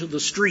out into the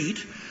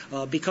street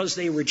because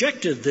they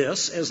rejected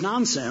this as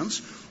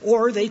nonsense,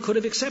 or they could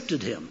have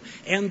accepted him.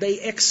 And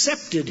they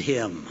accepted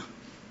him.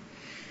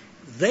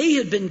 They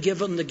had been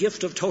given the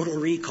gift of total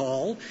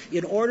recall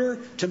in order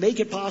to make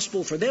it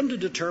possible for them to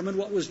determine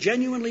what was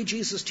genuinely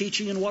Jesus'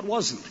 teaching and what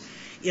wasn't.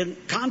 In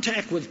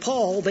contact with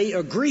Paul, they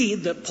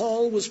agreed that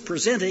Paul was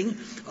presenting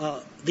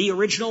the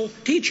original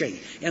teaching,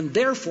 and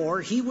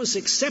therefore he was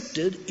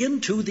accepted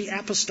into the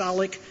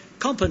apostolic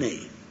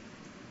company.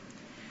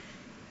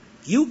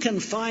 You can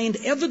find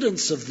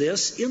evidence of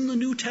this in the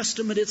New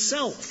Testament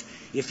itself.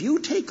 If you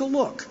take a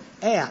look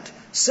at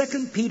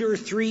 2 Peter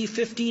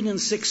 3:15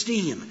 and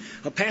 16,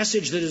 a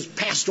passage that is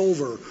passed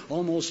over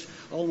almost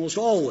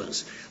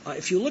always.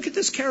 If you look at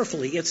this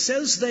carefully, it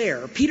says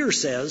there, Peter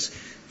says,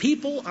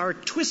 people are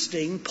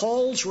twisting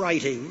Paul's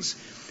writings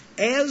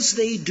as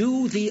they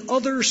do the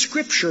other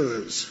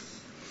scriptures.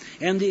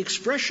 And the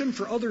expression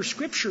for other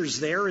scriptures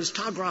there is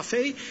ta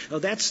graphe,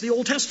 that's the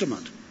Old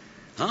Testament.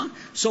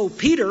 So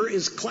Peter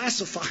is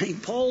classifying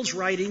Paul's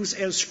writings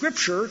as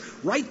scripture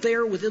right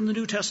there within the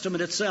New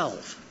Testament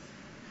itself.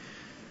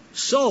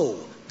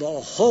 So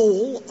the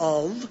whole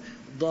of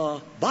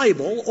the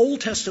Bible, Old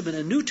Testament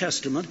and New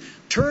Testament,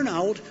 turn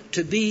out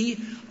to be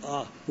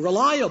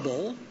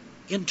reliable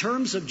in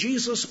terms of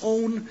Jesus'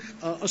 own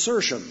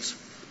assertions.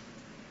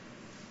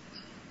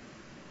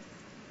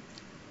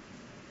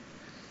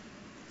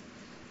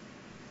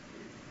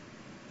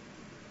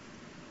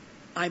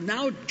 I'm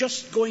now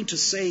just going to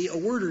say a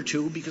word or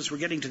two, because we're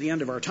getting to the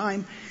end of our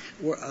time,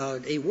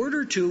 a word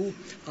or two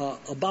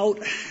about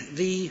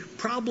the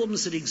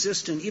problems that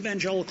exist in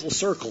evangelical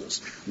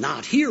circles.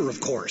 Not here, of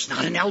course,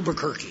 not in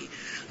Albuquerque,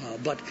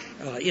 but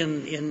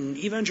in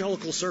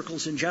evangelical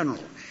circles in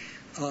general.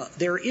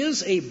 There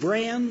is a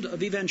brand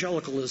of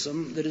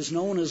evangelicalism that is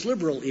known as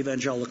liberal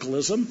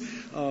evangelicalism.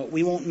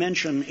 We won't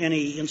mention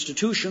any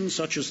institutions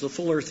such as the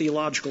Fuller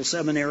Theological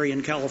Seminary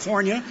in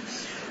California.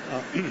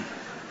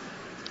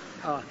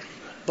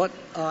 But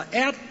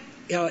at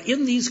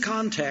In these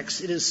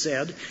contexts, it is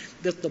said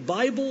that the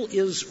Bible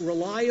is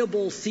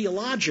reliable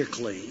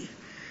theologically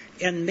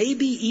and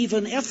maybe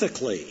even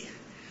ethically,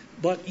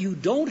 but you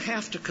don't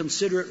have to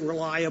consider it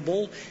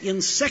reliable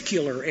in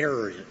secular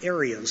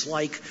areas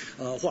like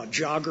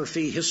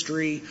geography,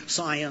 history,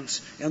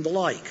 science, and the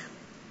like.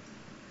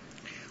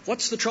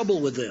 What's the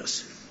trouble with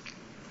this?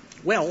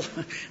 Well,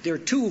 there are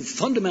two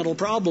fundamental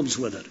problems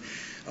with it.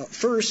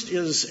 First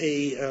is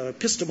a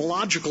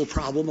epistemological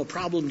problem, a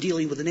problem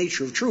dealing with the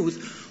nature of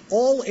truth.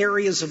 All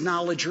areas of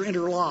knowledge are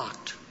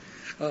interlocked.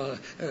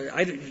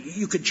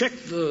 You could check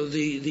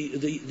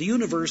the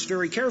universe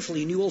very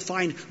carefully, and you will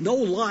find no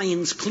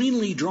lines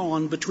cleanly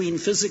drawn between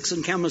physics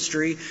and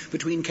chemistry,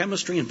 between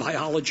chemistry and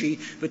biology,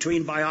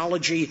 between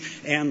biology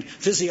and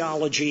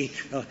physiology,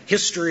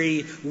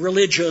 history,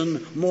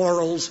 religion,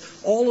 morals.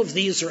 All of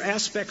these are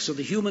aspects of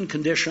the human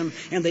condition,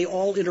 and they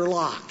all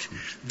interlock.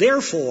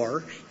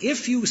 Therefore,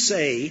 if you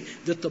say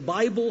that the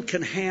Bible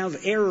can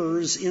have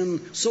errors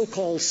in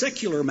so-called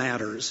secular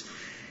matters,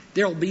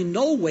 there will be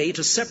no way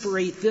to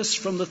separate this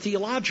from the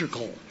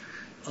theological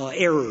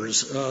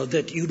errors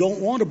that you don't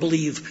want to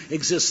believe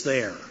exist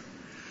there.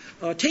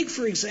 Take,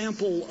 for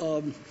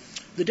example,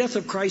 the death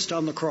of Christ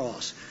on the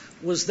cross.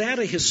 Was that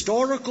a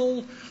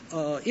historical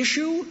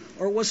issue,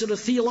 or was it a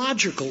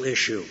theological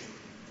issue?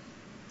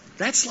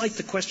 That's like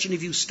the question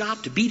if you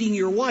stopped beating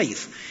your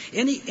wife.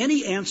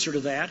 Any answer to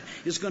that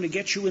is going to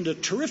get you into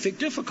terrific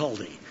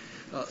difficulty.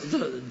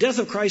 The death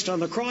of Christ on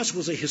the cross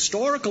was a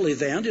historical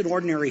event in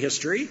ordinary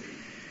history,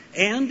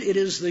 and it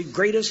is the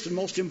greatest and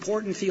most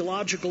important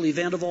theological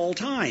event of all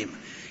time.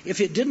 If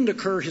it didn't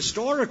occur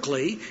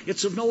historically,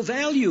 it's of no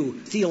value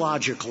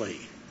theologically.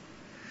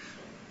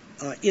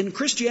 In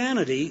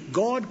Christianity,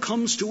 God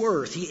comes to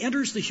earth. He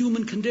enters the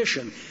human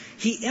condition.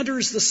 He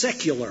enters the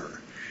secular.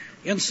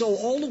 And so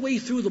all the way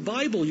through the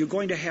Bible, you're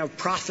going to have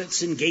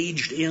prophets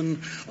engaged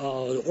in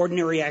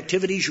ordinary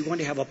activities. You're going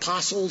to have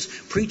apostles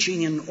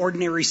preaching in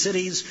ordinary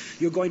cities.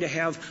 You're going to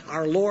have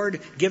our Lord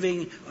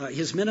giving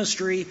his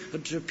ministry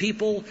to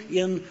people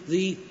in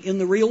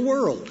the real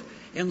world.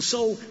 And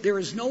so there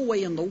is no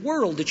way in the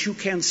world that you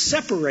can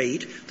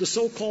separate the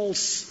so-called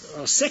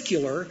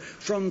secular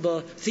from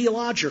the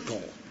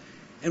theological.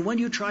 And when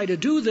you try to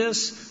do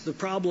this, the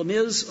problem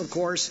is, of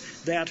course,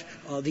 that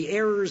the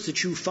errors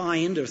that you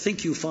find or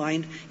think you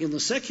find in the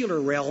secular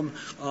realm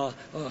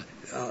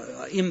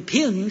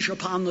impinge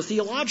upon the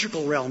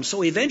theological realm.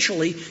 So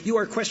eventually you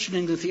are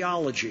questioning the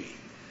theology.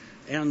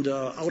 And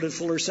out at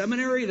Fuller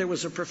Seminary, there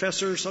was a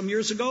professor some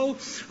years ago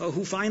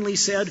who finally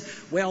said,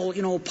 well,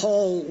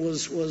 Paul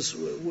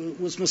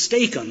was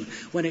mistaken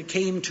when it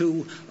came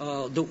to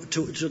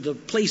the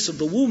place of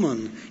the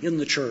woman in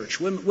the church,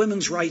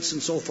 women's rights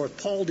and so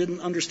forth. Paul didn't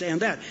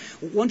understand that.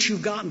 Once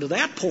you've gotten to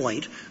that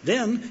point,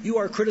 then you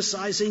are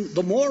criticizing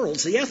the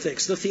morals, the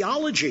ethics, the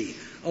theology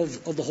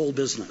of the whole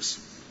business.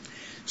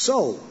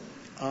 So,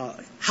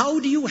 how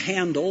do you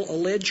handle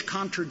alleged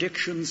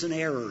contradictions and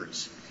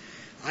errors?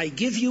 I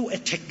give you a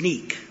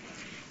technique.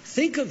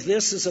 Think of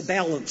this as a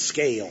balance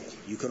scale.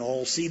 You can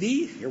all see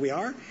me. Here we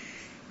are.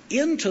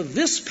 Into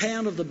this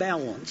pan of the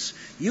balance,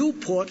 you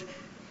put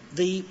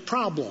the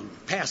problem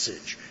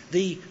passage,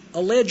 the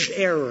alleged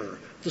error,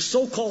 the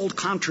so-called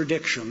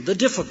contradiction, the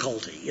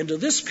difficulty. Into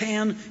this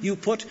pan, you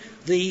put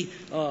the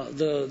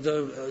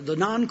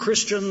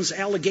non-Christian's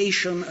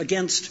allegation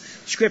against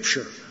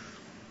Scripture.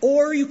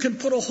 Or you can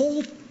put a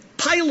whole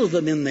pile of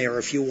them in there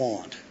if you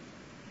want.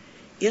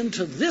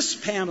 Into this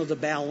pan of the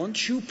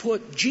balance, you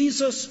put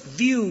Jesus'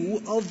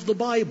 view of the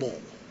Bible.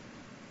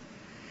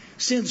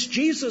 Since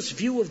Jesus'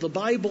 view of the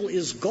Bible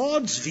is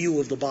God's view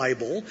of the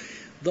Bible,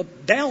 the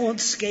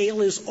balance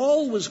scale is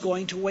always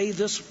going to weigh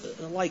this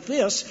like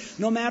this,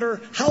 no matter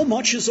how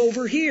much is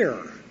over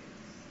here.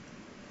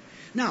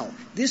 Now,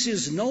 this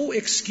is no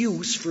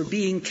excuse for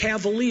being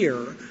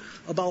cavalier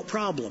about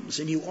problems,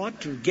 and you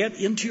ought to get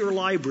into your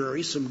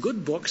library some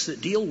good books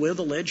that deal with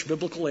alleged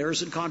biblical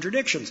errors and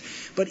contradictions.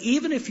 But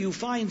even if you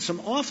find some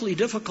awfully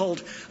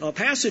difficult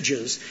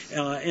passages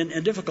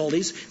and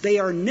difficulties, they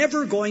are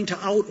never going to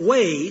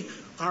outweigh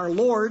our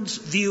Lord's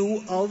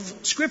view of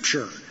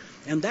Scripture.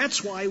 And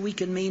that's why we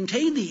can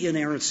maintain the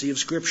inerrancy of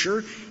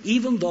Scripture,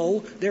 even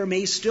though there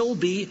may still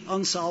be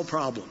unsolved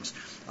problems.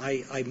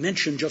 I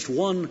mentioned just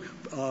one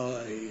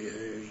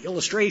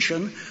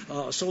illustration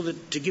so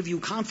that to give you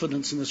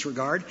confidence in this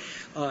regard.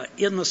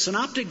 In the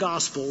Synoptic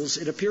Gospels,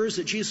 it appears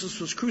that Jesus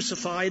was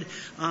crucified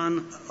on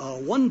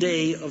one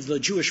day of the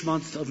Jewish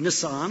month of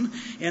Nisan,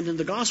 and in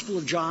the Gospel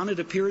of John, it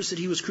appears that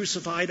he was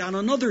crucified on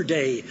another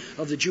day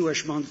of the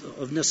Jewish month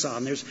of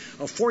Nisan. There's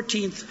a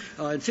 14th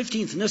and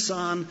 15th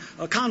Nisan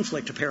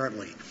conflict,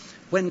 apparently.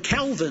 When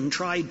Calvin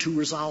tried to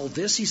resolve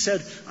this, he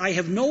said, I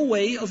have no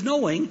way of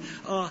knowing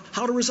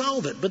how to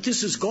resolve it. But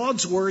this is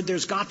God's word.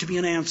 There's got to be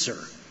an answer.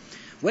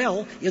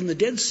 Well, in the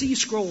Dead Sea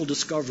Scroll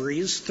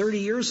discoveries 30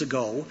 years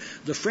ago,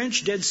 the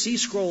French Dead Sea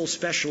Scroll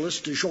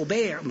specialist,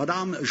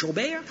 Madame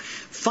Jobert,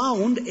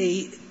 found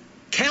a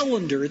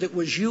calendar that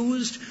was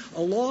used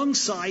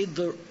alongside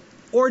the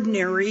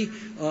ordinary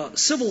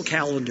civil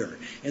calendar.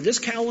 And this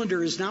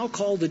calendar is now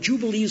called the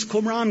Jubilees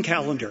Qumran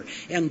calendar.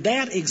 And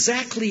that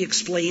exactly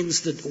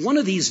explains one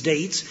of these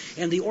dates,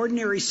 and the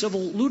ordinary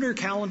civil lunar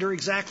calendar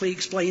exactly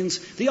explains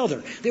the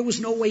other. There was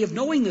no way of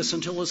knowing this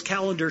until this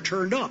calendar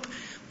turned up.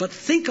 But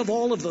think of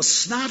all of the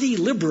snotty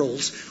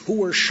liberals who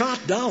were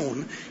shot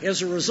down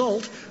as a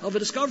result of a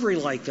discovery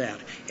like that.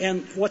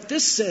 And what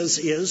this says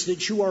is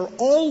that you are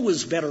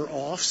always better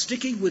off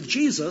sticking with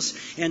Jesus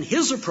and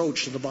his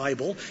approach to the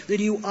Bible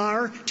than you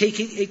are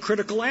taking a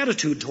critical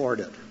attitude toward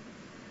it.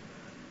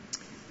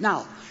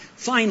 Now,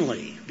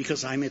 finally,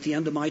 because I'm at the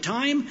end of my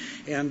time,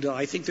 and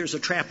I think there's a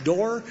trap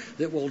door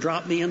that will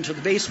drop me into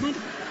the basement.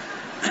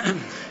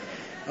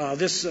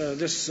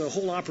 This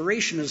whole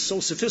operation is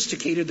so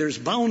sophisticated, there's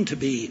bound to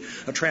be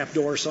a trap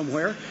door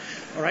somewhere.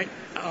 All right.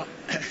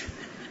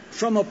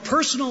 From a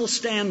personal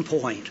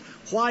standpoint,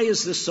 why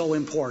is this so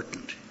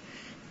important?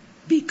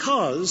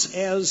 Because,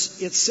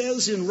 as it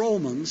says in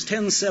Romans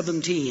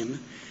 10:17,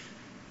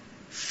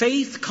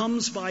 faith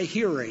comes by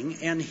hearing,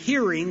 and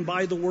hearing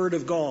by the word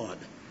of God.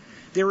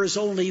 There is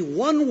only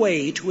one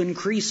way to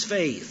increase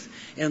faith,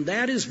 and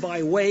that is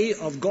by way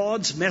of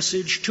God's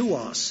message to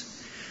us.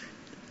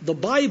 The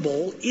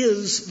Bible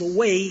is the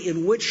way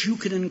in which you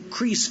can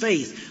increase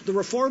faith. The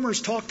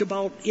Reformers talked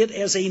about it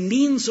as a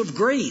means of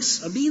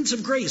grace. A means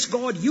of grace.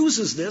 God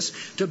uses this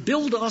to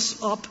build us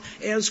up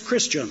as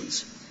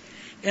Christians.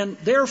 And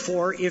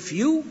therefore, if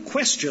you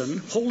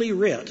question Holy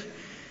Writ,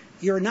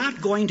 you're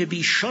not going to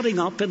be shutting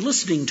up and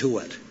listening to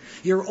it.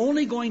 You're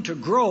only going to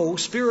grow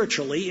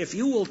spiritually if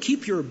you will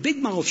keep your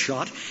big mouth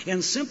shut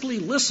and simply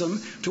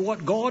listen to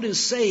what God is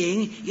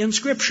saying in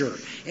Scripture.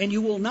 And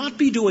you will not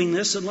be doing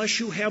this unless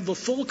you have the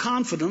full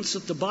confidence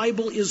that the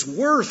Bible is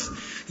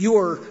worth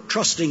your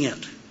trusting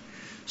it.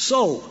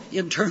 So,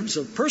 in terms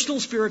of personal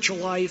spiritual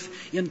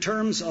life, in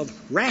terms of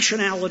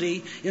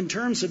rationality, in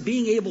terms of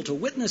being able to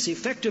witness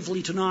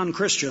effectively to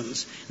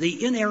non-Christians,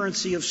 the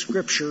inerrancy of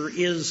Scripture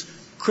is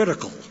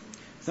critical.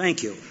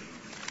 Thank you.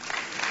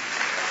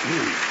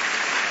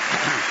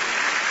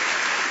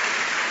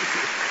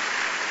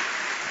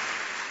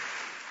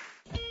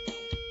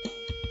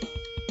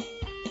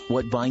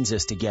 What binds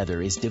us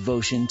together is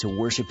devotion to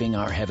worshiping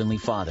our Heavenly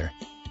Father,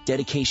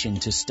 dedication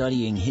to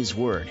studying His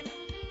Word,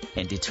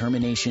 and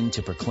determination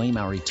to proclaim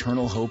our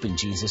eternal hope in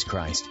Jesus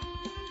Christ.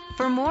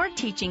 For more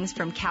teachings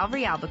from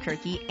Calvary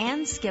Albuquerque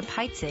and Skip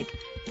Heitzig,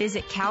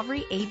 visit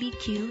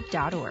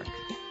calvaryabq.org.